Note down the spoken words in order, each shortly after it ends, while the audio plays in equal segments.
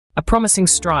A promising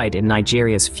stride in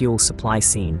Nigeria's fuel supply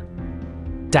scene.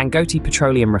 Dangote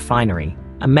Petroleum Refinery,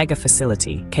 a mega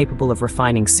facility capable of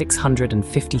refining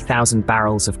 650,000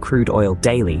 barrels of crude oil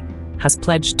daily, has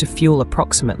pledged to fuel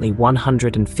approximately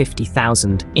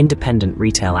 150,000 independent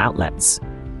retail outlets.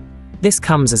 This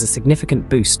comes as a significant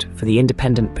boost for the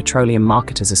Independent Petroleum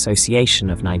Marketers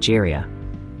Association of Nigeria.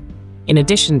 In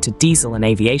addition to diesel and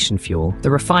aviation fuel,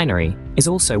 the refinery is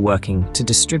also working to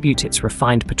distribute its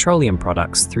refined petroleum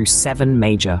products through 7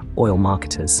 major oil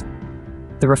marketers.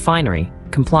 The refinery,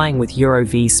 complying with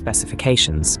EuroV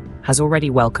specifications, has already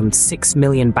welcomed 6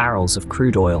 million barrels of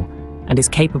crude oil and is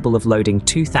capable of loading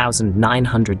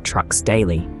 2,900 trucks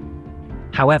daily.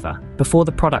 However, before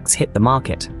the products hit the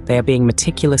market, they are being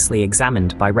meticulously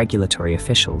examined by regulatory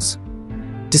officials.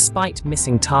 Despite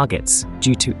missing targets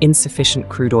due to insufficient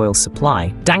crude oil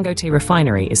supply, Dangote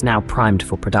Refinery is now primed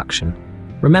for production.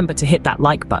 Remember to hit that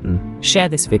like button, share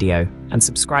this video, and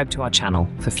subscribe to our channel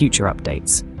for future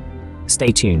updates.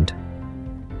 Stay tuned.